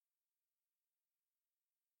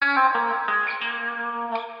Fuego.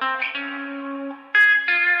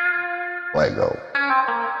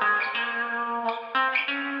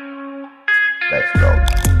 Let's go.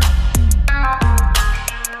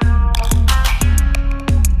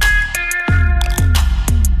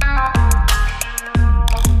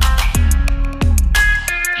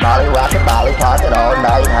 Molly rockin', Molly pocket all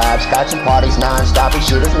night, hopscotch and parties non-stop and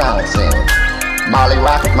shit is nonsense. Molly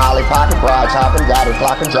rockin', Molly pocket, broads hoppin', got it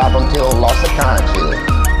clockin', drop 'em till lost the conscience.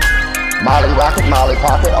 Molly rockin', Molly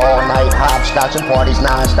pocket all night, hopscotch and parties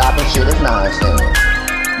non-stop and shit is nonsense.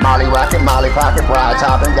 Molly rockin', Molly pocket, broads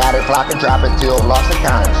hoppin', got it clockin', drop it till lost the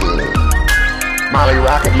conscience. Molly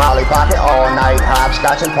rockin', Molly pocket all night,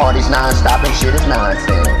 hopscotch and parties non-stop and shit is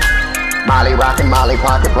nonsense. Molly rockin', Molly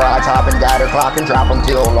pocket, broads hoppin', got it clockin', drop 'em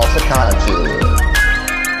till lost the conscience.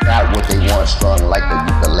 Got what they want, strung like the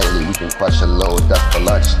ukulele. We can crush a load, dust for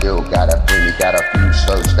lunch. Still got a penny, got a few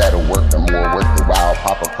shirts that'll work and more worth the while.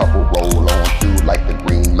 Pop a couple, roll on through like the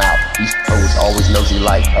green mouth. These toes always nosy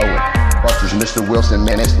like Owen. Busters, Mr. Wilson,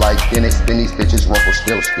 man, it's like Dennis. Then these bitches rumple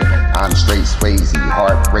still skin. I'm straight swayzy,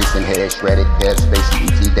 heart racing, head shredded, head spacey,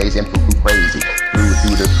 ET days and poo crazy. Flew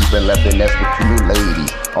through the coop and left the nest with 2 new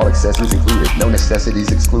ladies. All accessories included, no necessities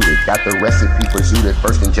excluded. Got the recipe pursued,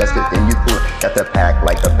 first ingested, then you cool it. Got the pack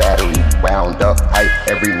like a battery, wound up tight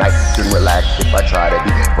every night. Shouldn't relax if I try to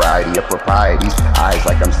be variety of proprieties. Eyes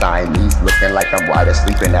like I'm Siamese, looking like I'm wide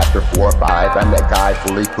asleep. And after 4 or 5, I'm that guy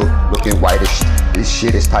fully cooked, looking white as shit. This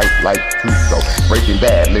shit is tight like Tuco. Breaking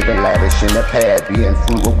Bad, living lavish in a pad, being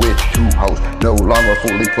frugal with 2 hoes. No longer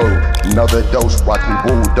fully clothed. Another dose, watch me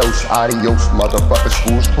bulldoze. Adios, motherfucker,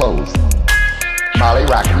 school's closed. Molly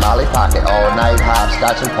rockin', Molly pocket all night,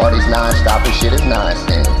 hopscotch and parties non-stop and shit is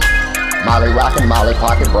nonsense. Molly rockin', Molly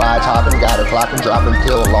pocket, brides hoppin', got it clockin', droppin'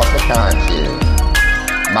 till lost the conscience.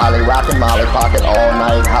 Molly rockin', Molly pocket all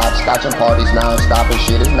night, hopscotch and parties non-stop and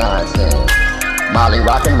shit is nonsense. Molly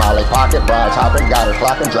rockin', Molly pocket, brides hoppin', got it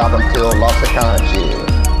clockin', droppin' till lost the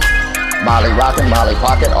conscience. Molly rockin', Molly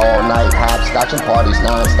pocket all night, hopscotch and parties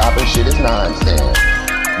non-stop and shit is nonsense.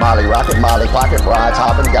 Molly rockin', Molly pocket, brides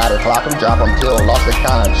hoppin', got it clockin', drop 'em till lost the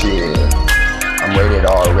conscience. I'm rated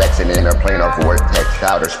RX and in a planar vortex,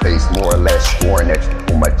 outer space more or less, scoring extra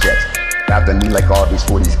for my jets. After me like all these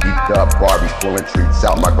 40s geeked up, Barbies pulling treats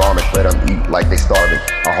out my garments, let them eat like they starving.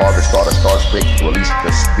 A harvest all the stars fake, release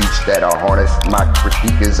the speech that I harness. My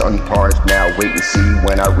critique is untarnished, now wait and see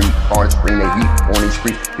when I read carnage, bring the heat on these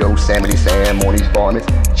streets. Yosemite Sam on these garments,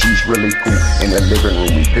 she's really cool in the living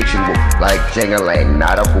room, we picture like Jang-a-lang,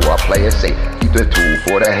 not a fool, I play it safe. Keep the tool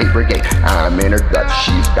for the hate brigade, I'm in her gut,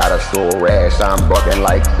 she's got a sore ass, I'm bugging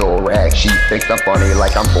like Thorax. She thinks I'm funny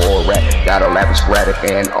like I'm Borat, got a lavish graphic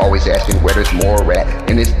and always asking where there's more at.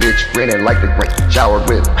 And this bitch grinning like the great, showered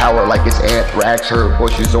with power like it's anthrax. Her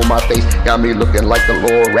bushes on my face got me looking like the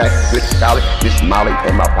Lorax. With Dolly, this Molly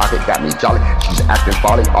in my pocket got me jolly. She's acting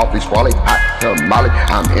folly, awfully squally, hot tamale.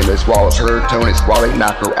 I'm in the walls, her tone is squally,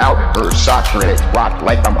 knock her out. Her socks credits rock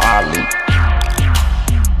like I'm Ali.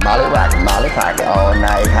 Molly rockin', Molly pocket all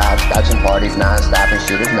night, hopscotch and parties non-stop and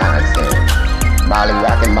shit is nonsense. Molly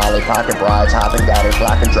rockin', Molly pocket, brides hoppin', got it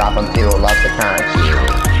clockin', drop 'em till lost the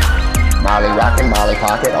conscience. Molly rockin', Molly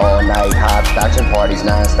pocket all night, hopscotch and parties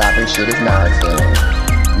non-stop and shit is nonsense.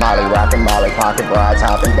 Molly rockin', Molly pocket, brides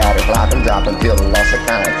hoppin', got it clockin', droppin' till lost the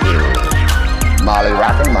conscience. Molly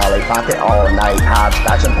rockin', Molly pocket all night,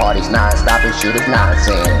 hopscotch and parties non-stop and shit is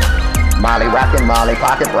nonsense. Molly rockin', Molly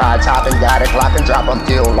pocket, brides hoppin', got it clockin', drop 'em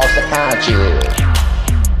till lost the conscience.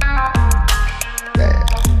 Yeah.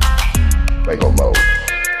 Fuego mode.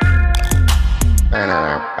 Bam,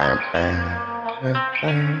 bam, bam, bam.